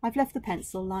 I've left the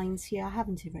pencil lines here, I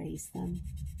haven't erased them,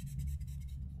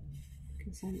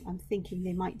 because I'm thinking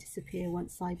they might disappear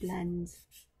once I blend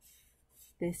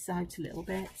this out a little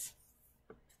bit.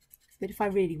 But if I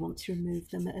really want to remove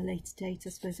them at a later date,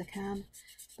 I suppose I can.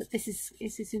 But this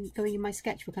isn't going in my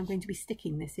sketchbook. I'm going to be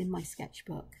sticking this in my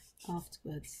sketchbook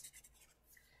afterwards.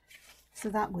 So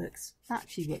that works. That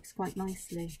actually works quite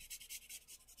nicely.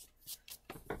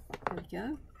 There we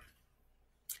go.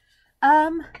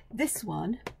 This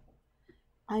one,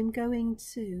 I'm going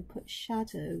to put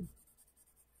shadow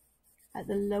at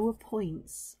the lower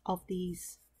points of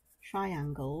these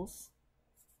triangles.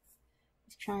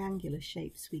 Triangular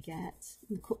shapes we get,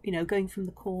 you know, going from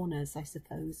the corners, I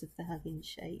suppose, of the Huggins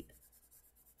shape.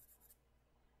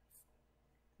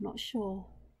 I'm not sure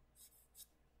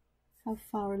how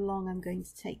far along I'm going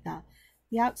to take that.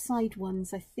 The outside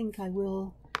ones, I think I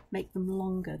will make them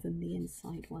longer than the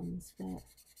inside ones, but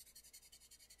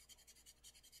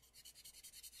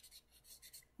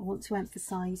I want to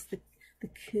emphasize the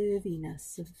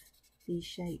curviness of these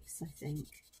shapes, I think.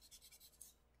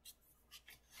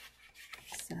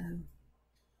 So,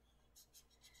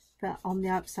 but on the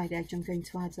outside edge I'm going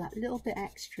to add that little bit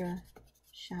extra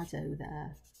shadow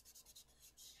there,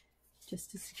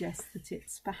 just to suggest that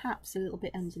it's perhaps a little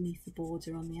bit underneath the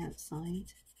border on the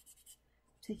outside.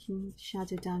 Taking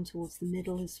shadow down towards the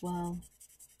middle as well.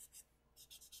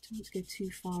 Don't want to go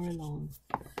too far along.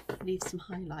 Leave some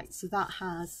highlights. So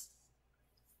that's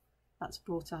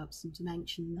brought out some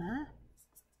dimension there.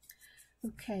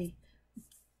 Okay,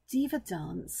 Diva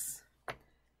Dance.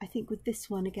 I think with this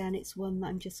one, again, it's one that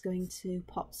I'm just going to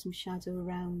pop some shadow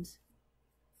around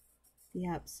the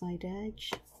outside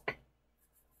edge.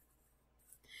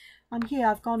 And here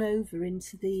I've gone over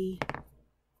into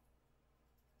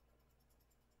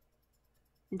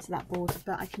that border,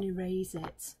 but I can erase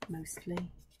it mostly,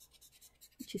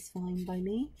 which is fine by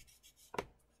me.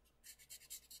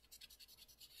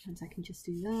 And I can just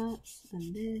do that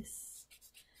and this.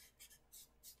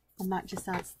 And that just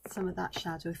adds some of that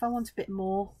shadow. If I want a bit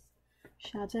more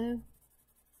shadow,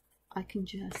 I can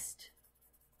just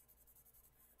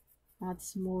add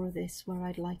some more of this where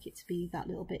I'd like it to be that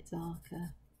little bit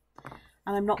darker.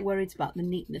 And I'm not worried about the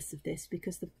neatness of this,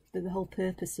 because the whole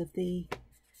purpose of the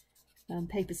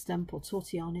paper stump or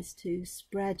tortillon is to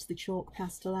spread the chalk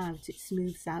pastel out. It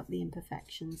smooths out the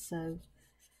imperfections. So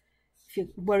if you're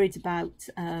worried about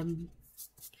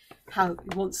how you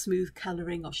want smooth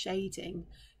colouring or shading,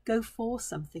 go for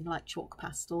something like chalk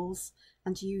pastels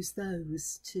and use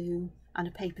those and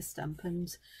a paper stump,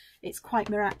 and it's quite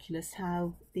miraculous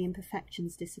how the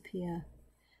imperfections disappear.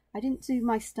 I didn't do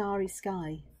my starry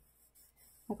sky.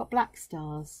 I got black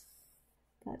stars.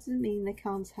 That doesn't mean they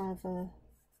can't have a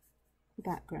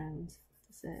background,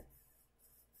 does it?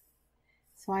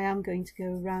 So I am going to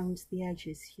go around the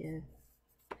edges here.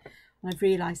 And I've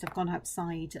realised I've gone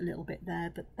outside a little bit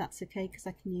there, but that's okay, because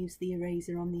I can use the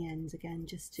eraser on the end again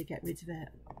just to get rid of it.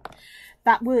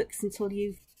 That works until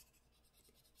you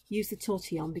use the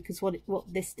tortillon, because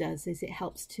what this does is it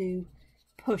helps to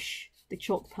push the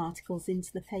chalk particles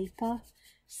into the paper,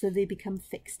 so they become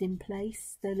fixed in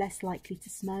place. They're less likely to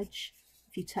smudge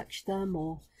if you touch them,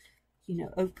 or, you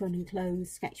know, open and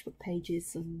close sketchbook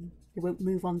pages, and they won't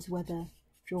move on to other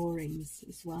drawings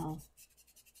as well.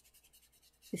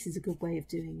 This is a good way of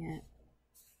doing it.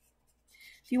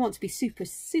 If you want to be super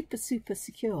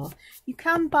secure, you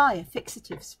can buy a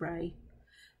fixative spray,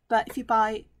 but if you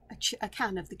buy a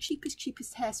can of the cheapest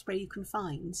hairspray you can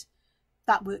find,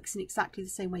 that works in exactly the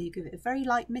same way. You give it a very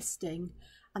light misting,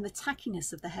 and the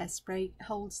tackiness of the hairspray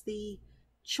holds the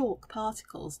chalk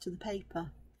particles to the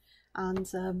paper,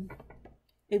 and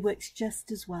it works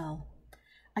just as well.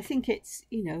 I think it's,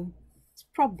 you know, it's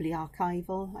probably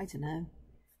archival, I don't know,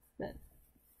 but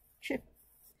tip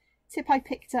I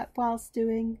picked up whilst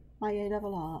doing my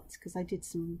A-level art, because I did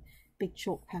some big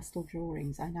chalk pastel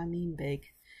drawings, and I mean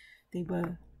big. They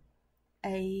were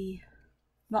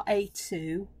not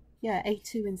A2, yeah,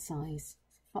 A2 in size,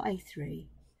 not A3,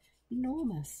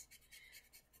 enormous.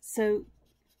 So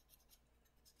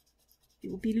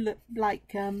it would be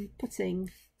like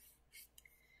putting,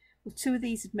 well, 2 of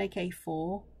these would make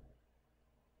A4,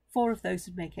 4 of those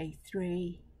would make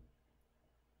A3,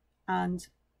 and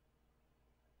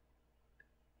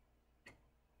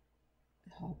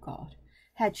oh god,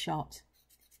 headshot,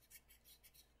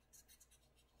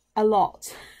 a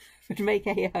lot would make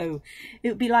AO. It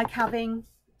would be like having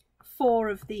 4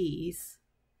 of these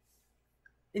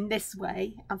in this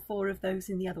way and 4 of those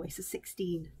in the other way, so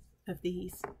 16 of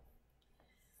these.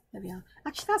 There we are.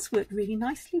 Actually, that's worked really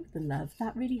nicely with the love.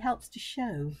 That really helps to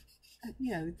show,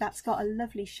 you know, that's got a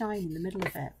lovely shine in the middle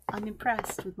of it. I'm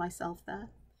impressed with myself there.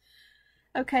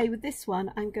 Okay, with this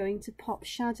one, I'm going to pop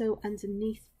shadow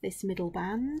underneath this middle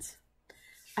band.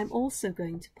 I'm also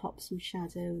going to pop some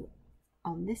shadow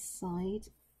on this side.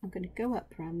 I'm going to go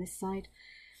up around this side.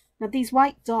 Now, these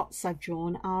white dots I've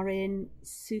drawn are in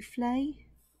souffle,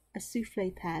 a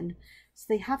souffle pen, so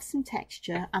they have some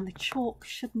texture and the chalk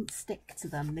shouldn't stick to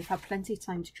them. They've had plenty of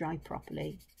time to dry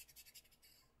properly.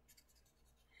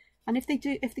 And if they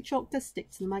do, if the chalk does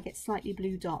stick to them, I get slightly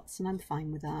blue dots, and I'm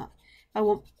fine with that. If I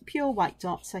want pure white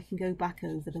dots, I can go back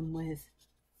over them with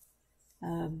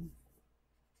the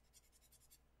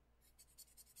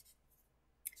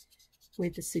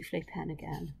souffle pen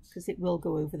again, because it will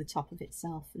go over the top of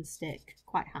itself and stick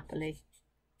quite happily.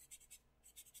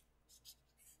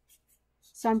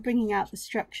 So I'm bringing out the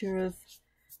structure of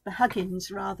the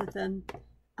Huggins rather than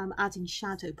adding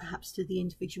shadow perhaps to the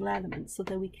individual elements,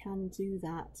 although we can do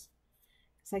that,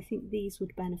 because I think these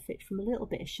would benefit from a little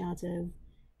bit of shadow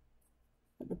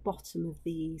at the bottom of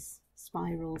these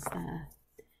spirals there,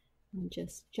 and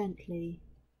just gently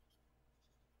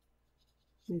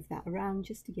move that around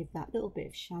just to give that little bit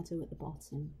of shadow at the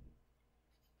bottom,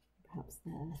 perhaps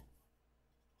there,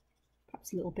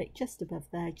 perhaps a little bit just above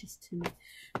there, just to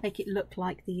make it look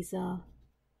like these are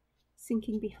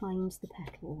sinking behind the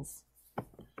petals.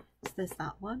 So there's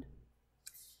that one.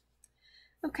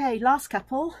 Okay, last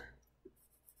couple,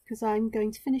 because I'm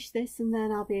going to finish this and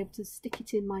then I'll be able to stick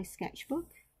it in my sketchbook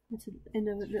in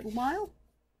a little while.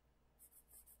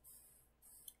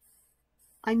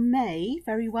 I may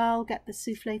very well get the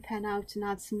souffle pen out and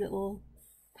add some little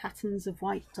patterns of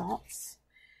white dots.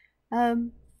 I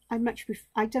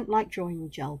don't like drawing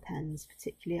with gel pens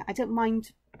particularly. I don't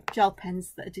mind gel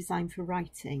pens that are designed for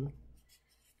writing,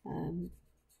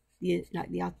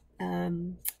 like the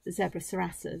zebra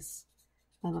sarasas.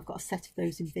 I've got a set of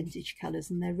those in vintage colours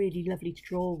and they're really lovely to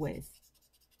draw with.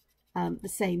 The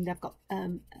same, they've got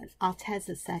an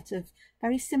Arteza set of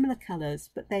very similar colours,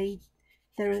 but they're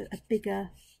a bigger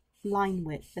line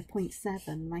width. They're 0.7,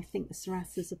 and I think the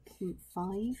sarasas are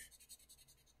 0.5.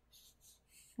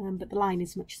 But the line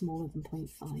is much smaller than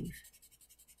 0.5.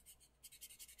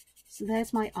 So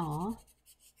there's my R.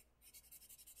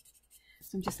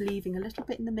 So I'm just leaving a little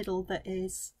bit in the middle that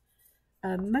is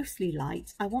mostly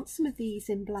light. I want some of these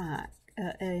in black,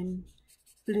 in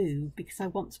blue, because I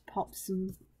want to pop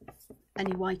some,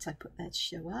 any white I put there to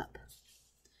show up.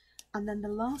 And then the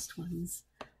last ones,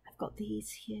 I've got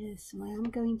these here, so I am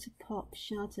going to pop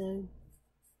shadow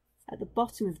at the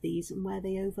bottom of these and where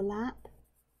they overlap,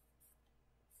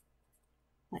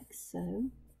 like so.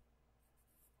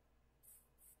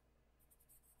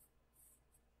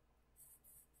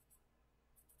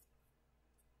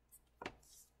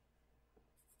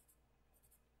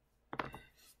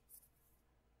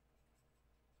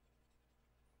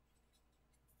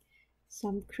 So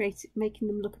I'm making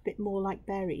them look a bit more like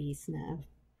berries now,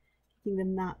 giving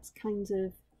them that kind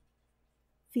of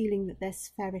feeling that they're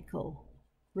spherical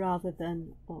rather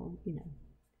than, or you know,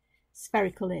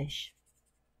 spherical-ish,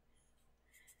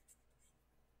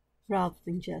 rather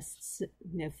than just,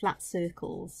 you know, flat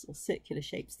circles or circular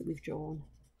shapes that we've drawn.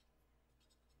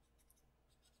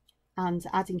 And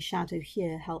adding shadow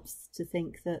here helps to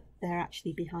think that they're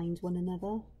actually behind one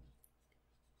another,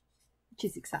 which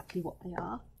is exactly what they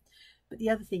are. But the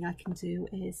other thing I can do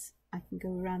is I can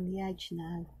go around the edge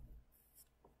now.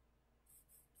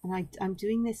 And I'm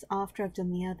doing this after I've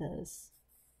done the others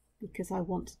because I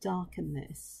want to darken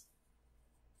this.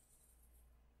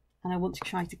 And I want to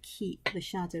try to keep the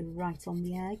shadow right on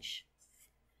the edge.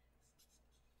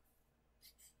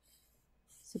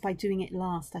 So by doing it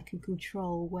last, I can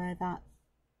control where that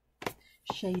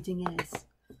shading is.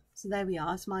 So there we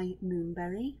are, it's my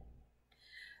moonberry.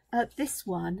 This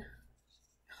one,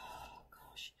 oh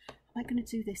gosh, am I going to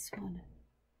do this one?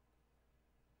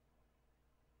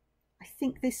 I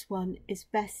think this one is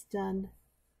best done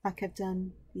like I've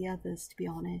done the others, to be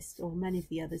honest, or many of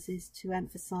the others, is to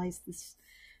emphasize this,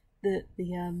 the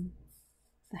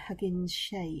Huggins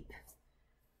shape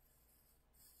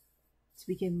to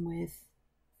begin with.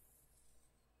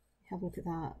 Have a look at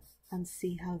that and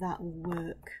see how that will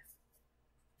work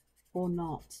or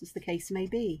not, as the case may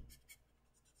be.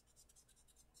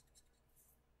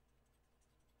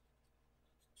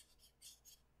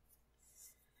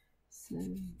 So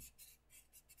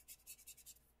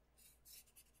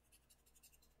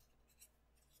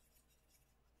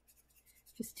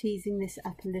just teasing this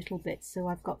up a little bit, so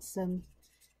I've got some,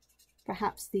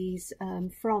 perhaps these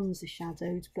fronds are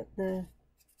shadowed, but the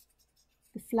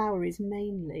flower is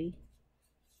mainly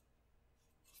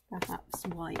perhaps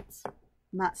white,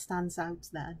 and that stands out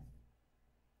then.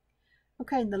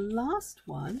 Okay, and the last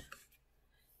one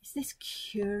is this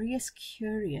curious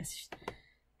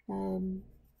pattern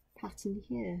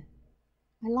here.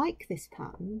 I like this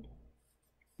pattern.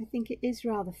 I think it is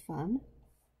rather fun.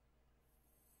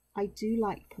 I do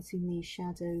like putting these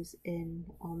shadows in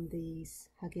on these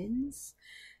Huggins,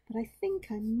 but I think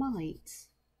I might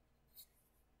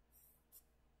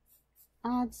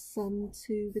add some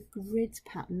to the grid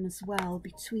pattern as well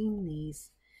between these,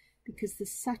 because the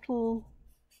settle,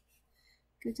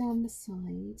 go down the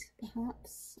side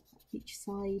perhaps, each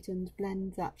side, and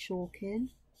blend that chalk in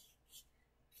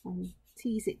and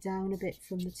tease it down a bit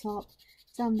from the top,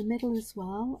 down the middle as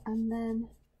well, and then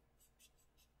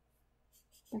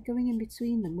by going in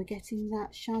between them we're getting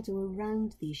that shadow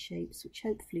around these shapes, which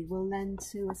hopefully will lend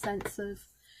to a sense of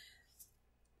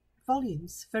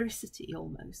volumes, veracity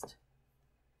almost.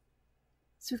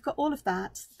 So we've got all of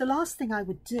that. The last thing I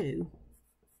would do,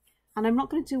 and I'm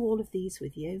not going to do all of these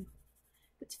with you,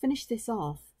 but to finish this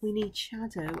off we need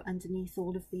shadow underneath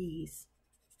all of these,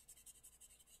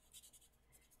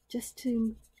 just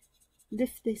to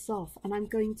lift this off. And I'm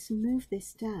going to move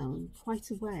this down quite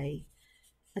a way,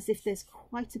 as if there's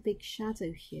quite a big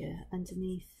shadow here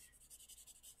underneath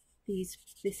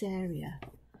this area.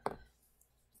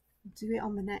 I'll do it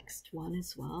on the next one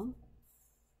as well.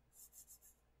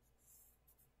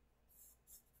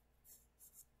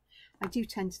 I do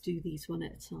tend to do these one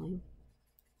at a time.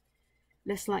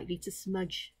 Less likely to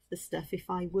smudge the stuff if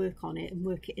I work on it and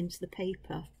work it into the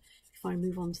paper if I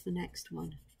move on to the next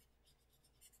one,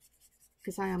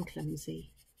 because I am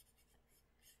clumsy.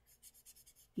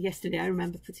 Yesterday I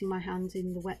remember putting my hand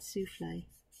in the wet souffle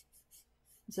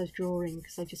as I was drawing,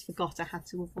 because I just forgot I had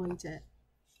to avoid it.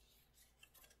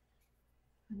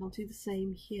 And I'll do the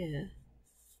same here.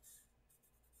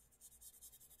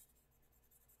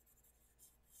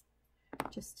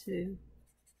 Just to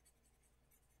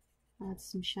add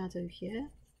some shadow here.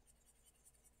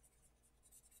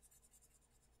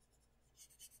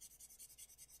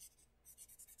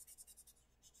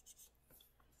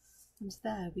 And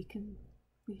there we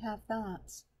have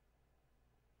that.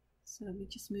 So we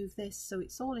just move this so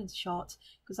it's all in shot,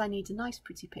 because I need a nice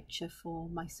pretty picture for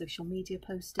my social media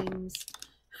postings.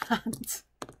 And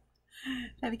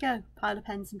there we go, pile of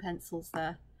pens and pencils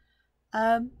there.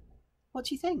 What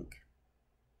do you think?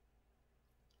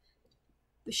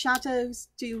 The shadows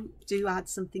do add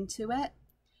something to it.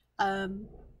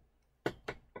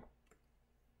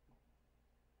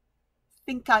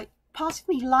 Part of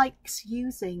me likes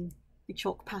using the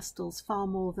chalk pastels far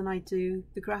more than I do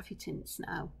the graphy tints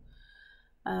now.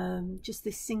 Just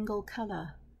this single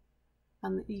colour,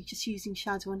 and you're just using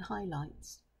shadow and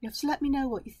highlights. You have to let me know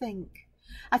what you think.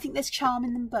 I think there's charm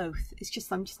in them both. It's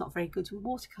just I'm just not very good with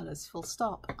watercolours, full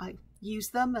stop. I use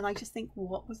them and I just think,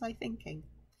 what was I thinking?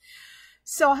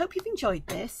 So I hope you've enjoyed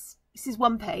this. This is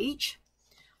one page.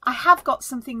 I have got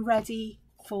something ready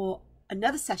for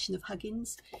another session of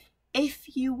Huggins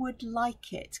if you would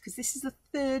like it, because this is the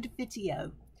third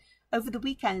video. Over the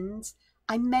weekend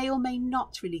I may or may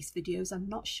not release videos, I'm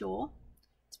not sure.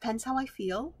 Depends how I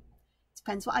feel.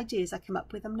 Depends what ideas I come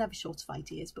up with. I'm never short of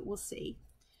ideas, but we'll see.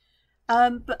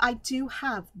 But I do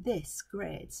have this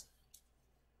grid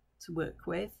to work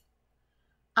with,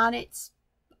 and it's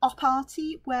op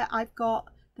arty, where I've got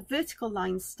the vertical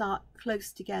lines start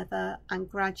close together and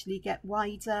gradually get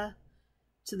wider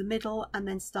to the middle and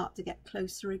then start to get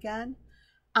closer again,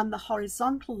 and the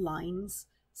horizontal lines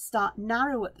start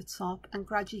narrow at the top and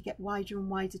gradually get wider and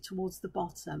wider towards the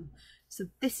bottom. So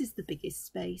this is the biggest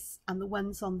space, and the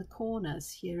ones on the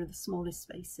corners here are the smallest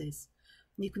spaces.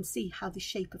 and you can see how the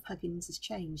shape of Huggins has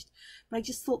changed. But I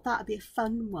just thought that would be a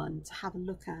fun one to have a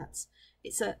look at.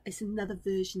 It's another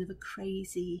version of a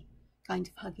crazy kind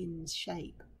of Huggins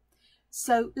shape.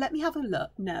 So let me have a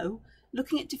look. No,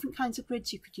 looking at different kinds of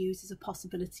grids you could use is a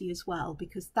possibility as well,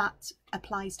 because that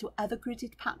applies to other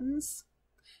gridded patterns.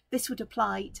 This would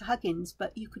apply to Huggins,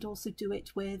 but you could also do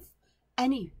it with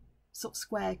any sort of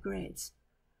square grid.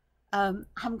 I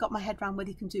haven't got my head around whether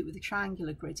you can do it with a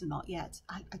triangular grid or not yet.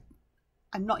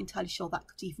 I'm not entirely sure that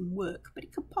could even work, but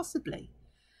it could possibly.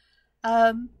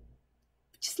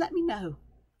 Just let me know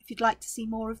if you'd like to see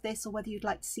more of this, or whether you'd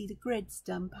like to see the grids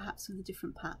done perhaps with a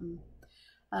different pattern.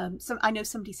 So I know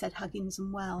somebody said Huggins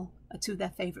and Well are two of their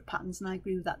favourite patterns, and I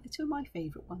agree with that. They're two of my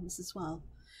favourite ones as well.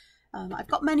 I've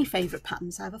got many favourite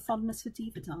patterns. I have a fondness for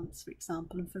deviantArt, for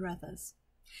example, and for others.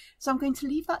 So I'm going to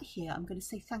leave that here. I'm going to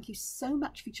say thank you so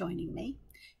much for joining me.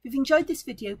 If you've enjoyed this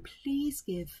video, please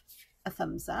give a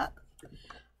thumbs up.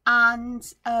 And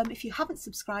if you haven't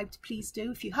subscribed, please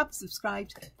do. If you have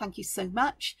subscribed, thank you so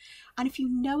much. And if you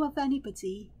know of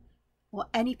anybody or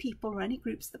any people or any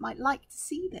groups that might like to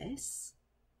see this,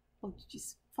 or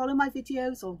just follow my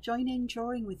videos or join in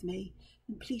drawing with me,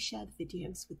 then please share the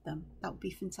videos with them. That would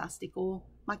be fantastic. Or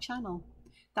my channel.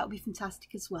 That would be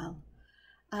fantastic as well.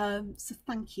 So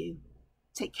thank you.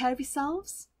 Take care of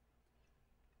yourselves,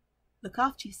 look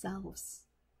after yourselves,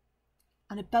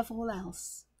 and above all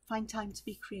else, find time to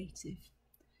be creative.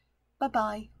 Bye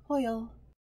bye. Hoil.